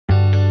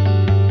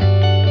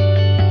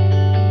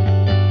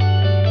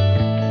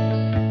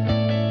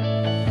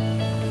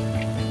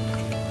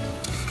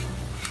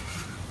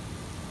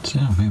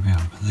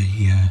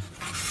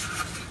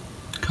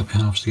copy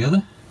halves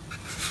together.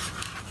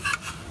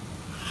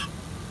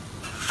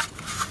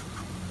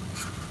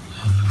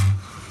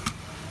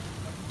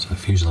 So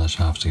fuselage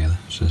halves together,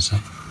 should I say.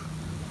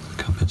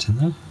 The cockpit's in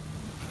there.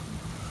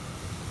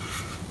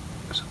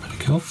 So pretty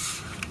cool.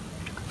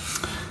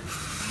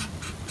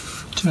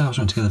 Two halves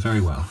went together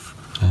very well.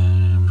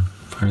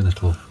 Very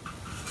little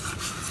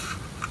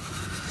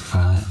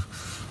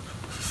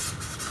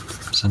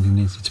sanding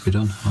needed to be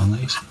done on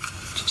these.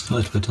 Just a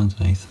little bit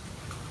underneath.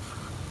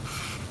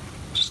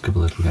 Just a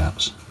couple of little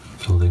gaps.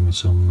 Filled in with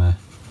some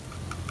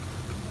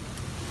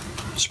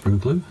sprue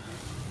glue.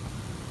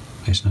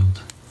 Based on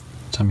old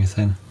Tamiya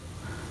thin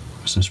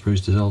with some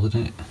sprues dissolved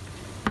in it.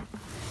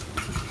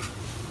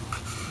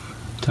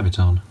 Tap it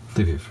on,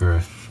 leave it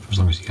for as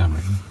long as you can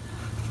really.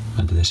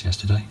 I did this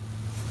yesterday.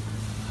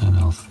 And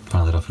I'll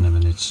file it off in a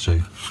minute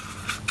too.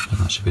 And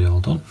that should be all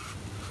done.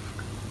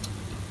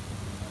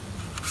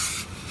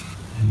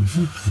 There we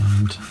go.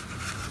 And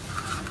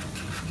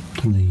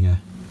done the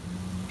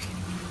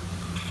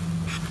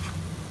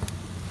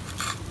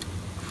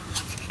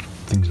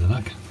things at the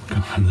back.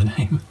 Can't remember the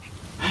name.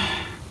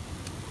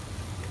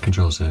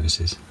 Control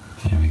surfaces.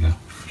 There we go.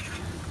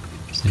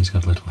 So he's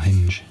got a little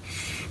hinge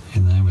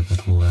in there with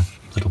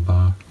little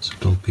bar, some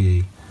little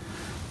PE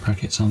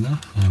brackets on there,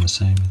 and the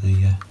same with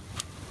the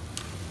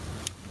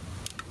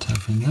tab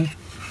in there.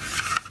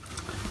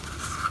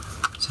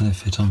 So they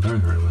fit on very,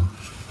 very well.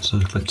 So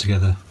they clip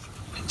together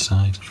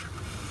inside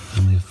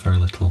and leave very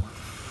little.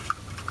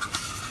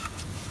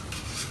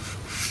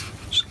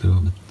 Just glue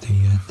up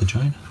the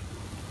joint.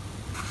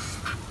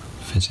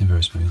 Fits in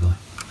very smoothly.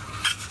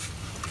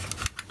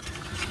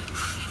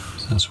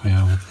 So that's where we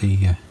are with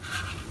the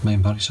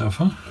main body so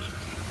far.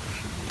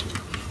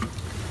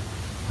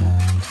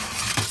 And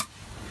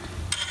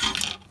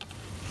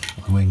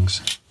the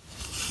wings,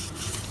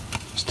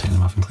 just take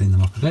them off and clean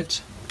them up a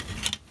bit.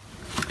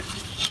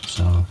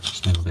 So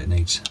just a little bit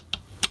needs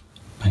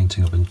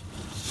painting up in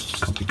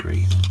copper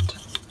green and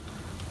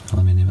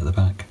aluminium at the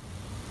back.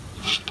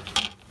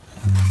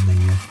 And then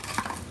the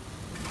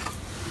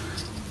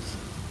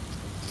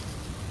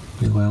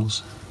wheel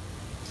wells,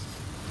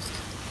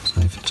 so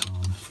they fit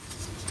on.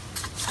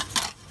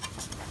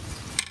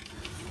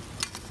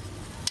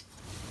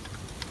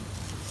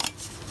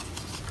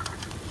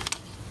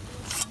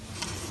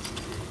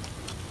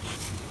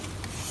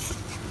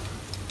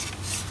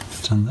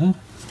 Fit on there.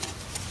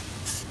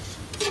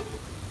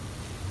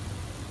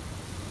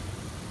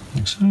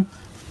 Like so.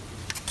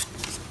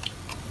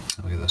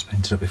 I'll get those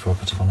painted up before I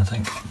put it on, I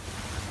think.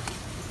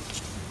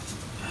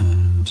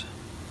 And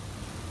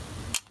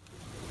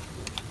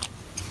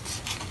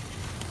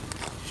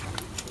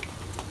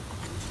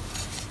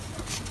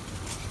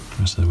the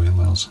rest of the wheel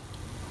wells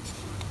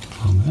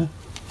on there.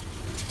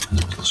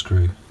 There's a little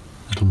screw,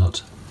 little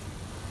nut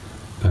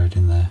buried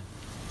in there,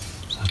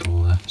 so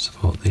that'll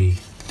support the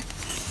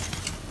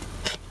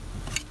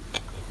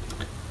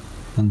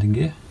landing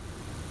gear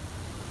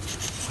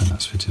when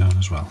that's fitted on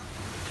as well.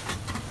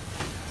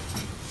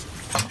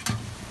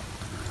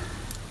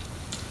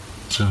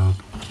 So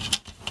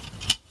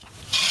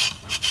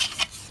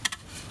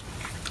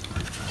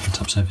the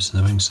top surface of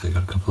the wings, so you've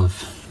got a couple of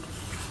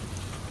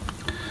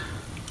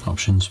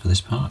options for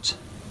this part.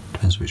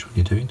 Depends which one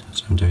you're doing.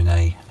 So I'm doing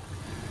A,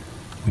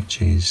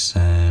 which is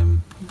so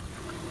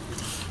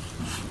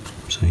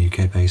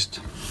UK based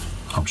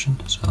option,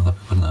 so I'll be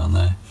putting that on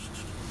there.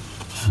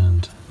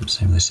 And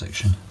same with this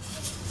section.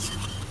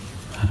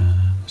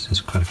 So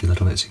there's quite a few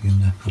little bits you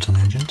can put on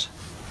the engines.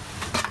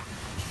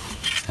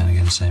 And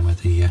again, same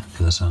with the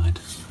other side.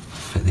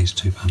 Fit these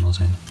two panels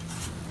in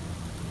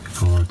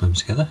before I glue them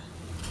together.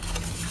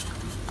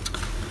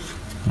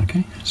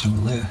 Okay, so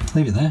we'll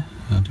leave it there.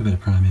 I'll do a bit of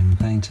priming and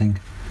painting,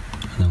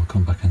 and then we'll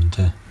come back and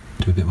do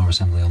a bit more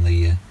assembly on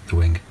the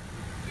wing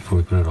before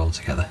we put it all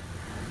together.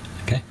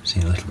 Okay, see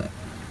you in a little bit.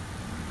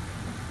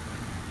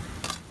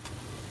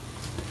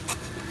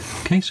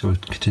 Okay, so we're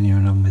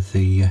continuing on with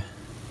the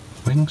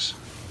wings.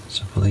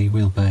 So put the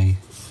wheel bay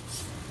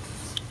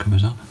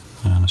covers on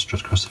and a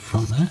strut across the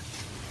front there.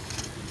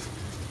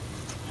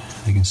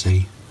 You can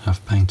see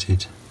I've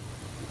painted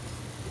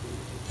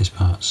these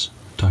parts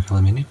dark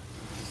aluminium.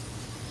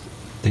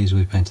 These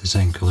will be painted the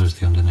same colour as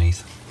the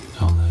underneath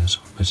on there, so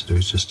what I'm going to do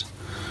is just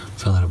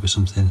fill that up with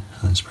something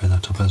and then spray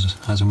that up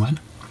as and when.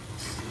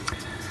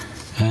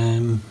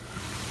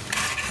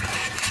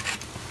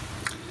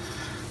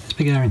 These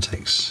big air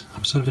intakes,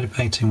 I'm sort of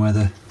debating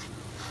whether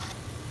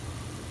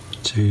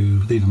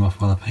to leave them off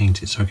while I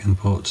paint it so I can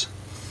put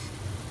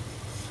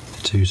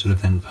the two sort of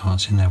vent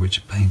parts in there which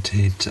are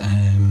painted,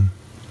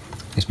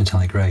 it's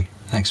metallic grey,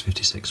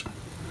 X56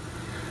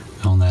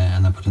 on there,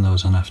 and then putting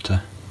those on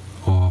after,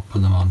 or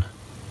put them on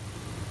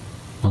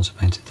once I've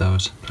painted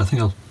those. But I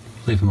think I'll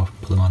leave them off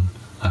and put them on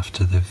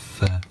after they've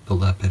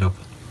built that bit up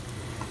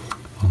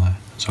on there.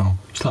 So I'm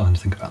still having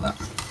to think about that.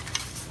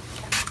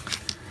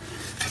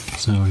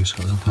 So we've just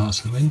got little parts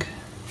of the wing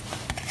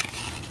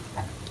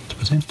to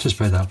put in. To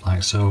spray that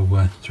black, so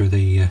through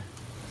the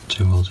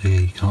two holes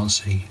here you can't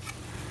see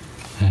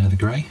the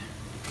grey.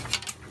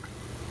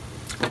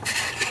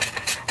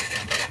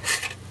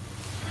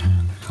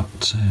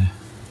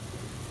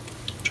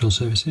 got drill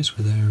surfaces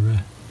with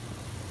their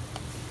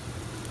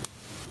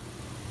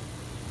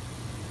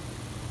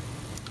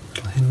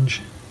little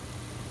hinge.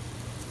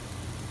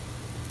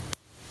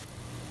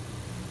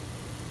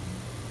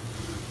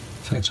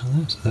 Effect on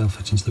there, so they'll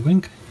fit into the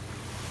wing.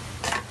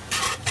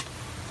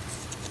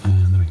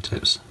 And the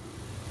wingtips.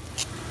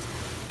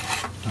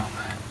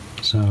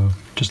 So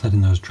just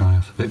letting those dry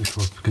off a bit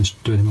before we can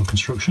do any more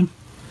construction.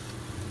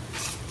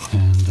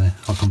 And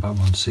I'll come back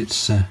once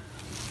it's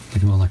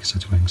looking more like a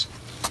set of wings.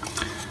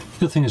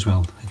 The other thing as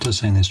well, it does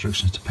say in the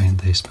instructions to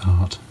paint this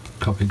part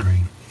cockpit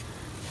green,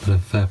 but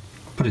I've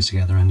put it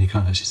together and you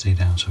can't actually see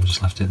down, so I've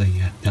just left it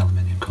the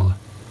aluminium colour.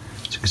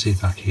 So you can see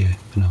the back here,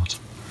 but not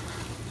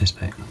this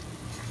bit.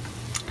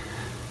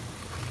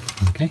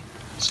 Okay,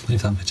 so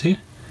leave that bit here,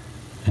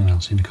 and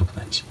I'll see you in a couple of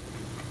minutes.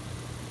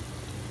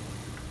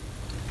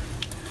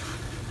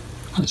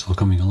 Well, it's all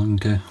coming along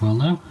well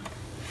now.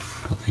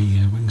 Got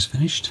the wings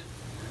finished,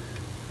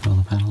 all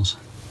the panels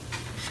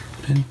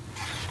put in,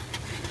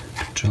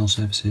 control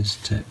surfaces,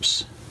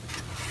 tips,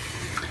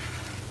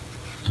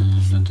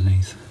 and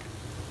underneath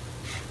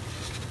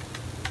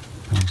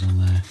panels on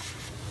there,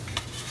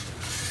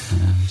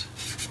 and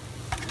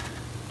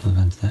another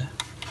vent there.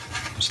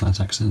 Slight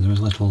accident, there was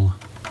a little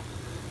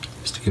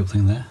sticky up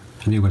thing there.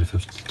 I knew what if I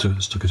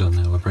stuck it on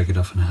there, I would break it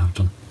off, and I have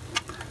done.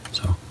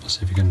 So I'll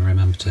see if you can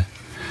remember to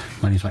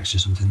manufacture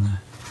something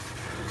there.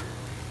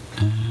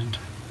 And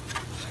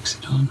fix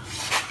it on.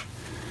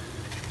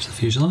 It's the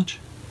fuselage.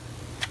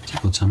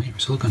 Typical Tamiya,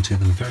 it's all gone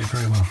together very,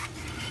 very well.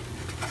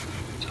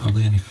 There's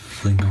hardly any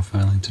filling or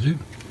filing to do.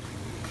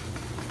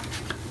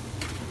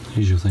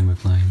 Usual thing with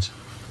planes.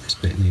 This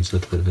bit needs a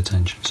little bit of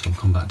attention, so I'll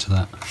come back to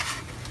that.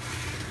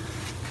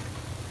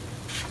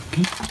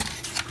 Okay.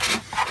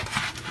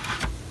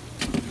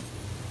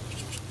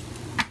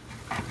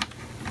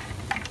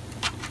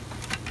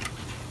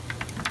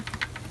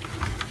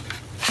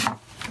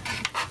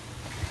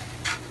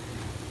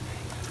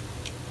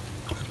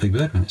 Big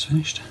bird when it's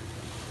finished.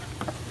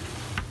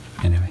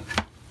 Anyway,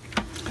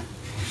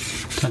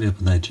 tidy up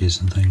the edges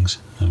and things,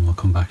 and we'll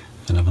come back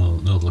and have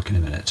another look in a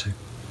minute too.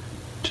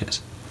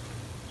 Cheers.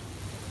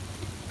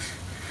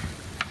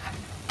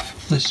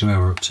 This is where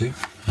we're up to.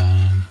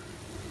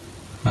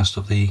 Messed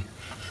up the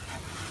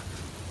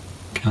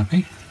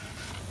canopy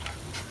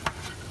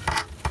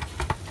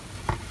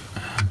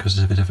because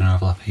there's a bit of an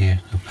overlap here.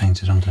 I've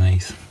painted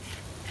underneath the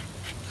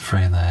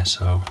frame there,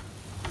 so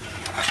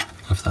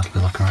if that'll be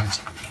look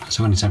alright.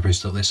 So only temporarily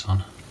stuck this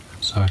on,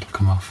 so it'll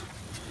come off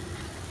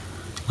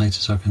later,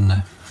 so I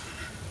can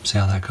see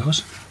how that goes.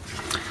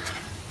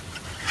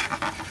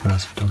 What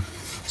else I've done?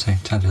 So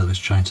tidy up this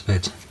joint a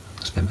bit,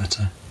 that's a bit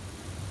better.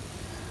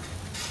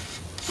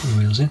 Put the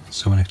wheels in,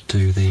 so when I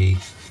do the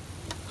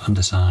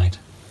underside,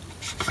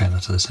 paint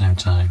that at the same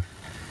time,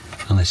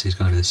 and this is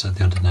going to be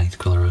the underneath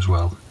colour as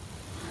well.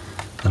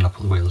 Then I'll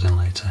put the wheels in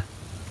later.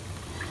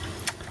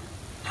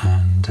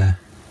 And again,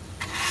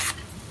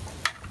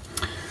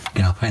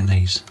 I'll paint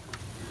these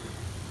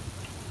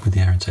with the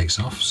air intakes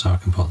off, so I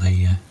can put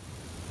the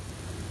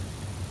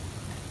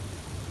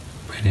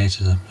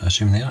radiators,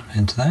 assuming they are,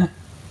 into there.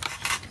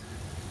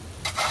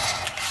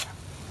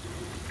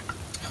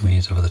 And we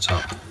use over the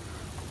top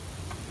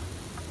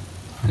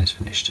when it's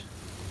finished.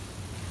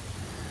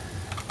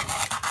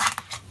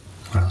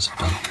 What else I've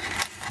done?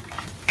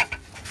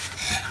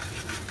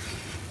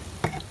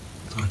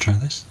 Thought I'd try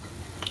this,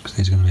 because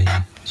these are going to be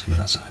some of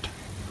that side.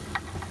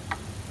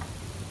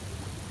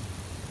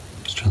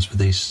 Just transfer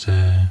these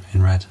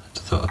in red. I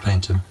thought I'd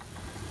paint them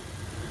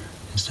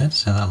instead,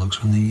 so that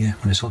looks when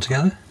it's all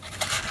together.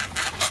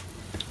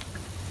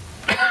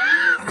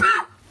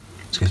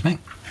 Excuse me.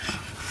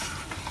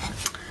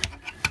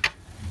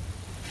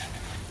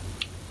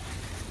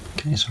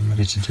 Okay, so I'm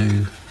ready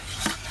to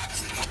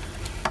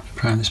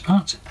prime this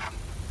part. I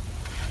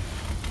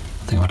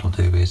think what I'll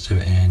do is do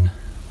it in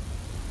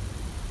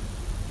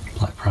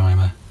black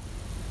primer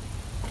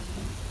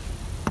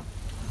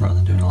rather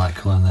than doing a light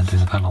colour and then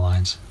doing the panel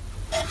lines.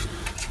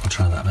 I'll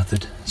try that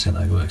method, see how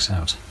that works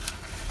out.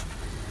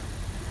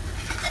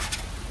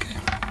 Okay.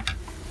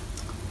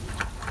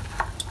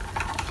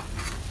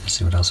 Let's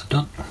see what else I've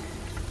done.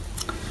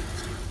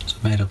 So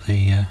I've made up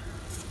the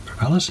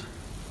propellers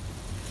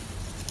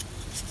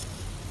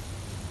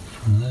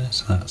from there,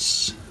 so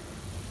that's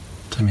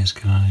Tamiya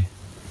Sky,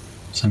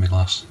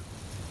 semi-gloss,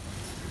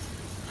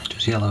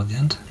 just yellow at the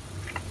end.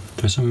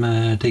 There are some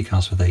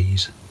decals for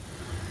these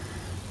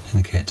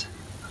in the kit,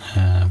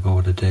 but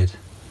what I did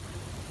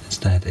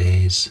instead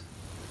is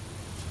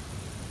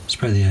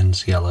spray the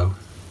ends yellow,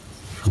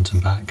 front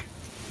and back,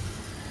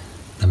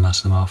 then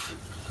mask them off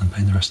and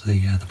paint the rest of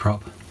the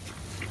prop.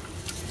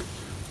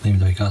 Even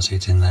though you can't see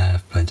it in there,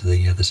 I've painted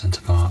the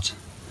centre part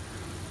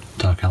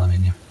dark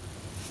aluminium.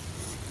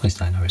 At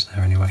least I know it's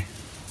there anyway.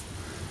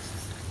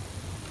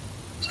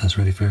 So that's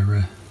ready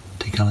for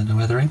decaling and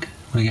weathering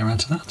when I get around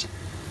to that.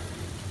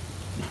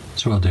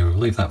 So what I'll do, we'll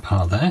leave that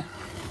part there.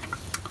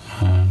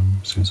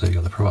 As soon as I've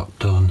got the prop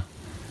done,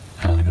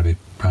 and I'm going to be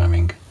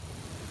priming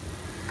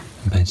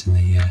and painting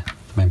the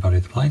main body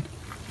of the plane.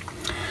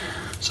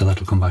 So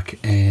that'll come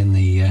back in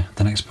the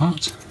next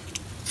part.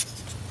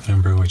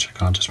 Number which I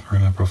can't just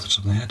remember off the top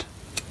of the head.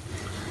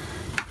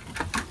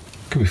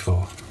 Could be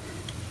 4.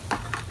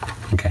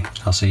 Okay,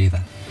 I'll see you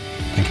then.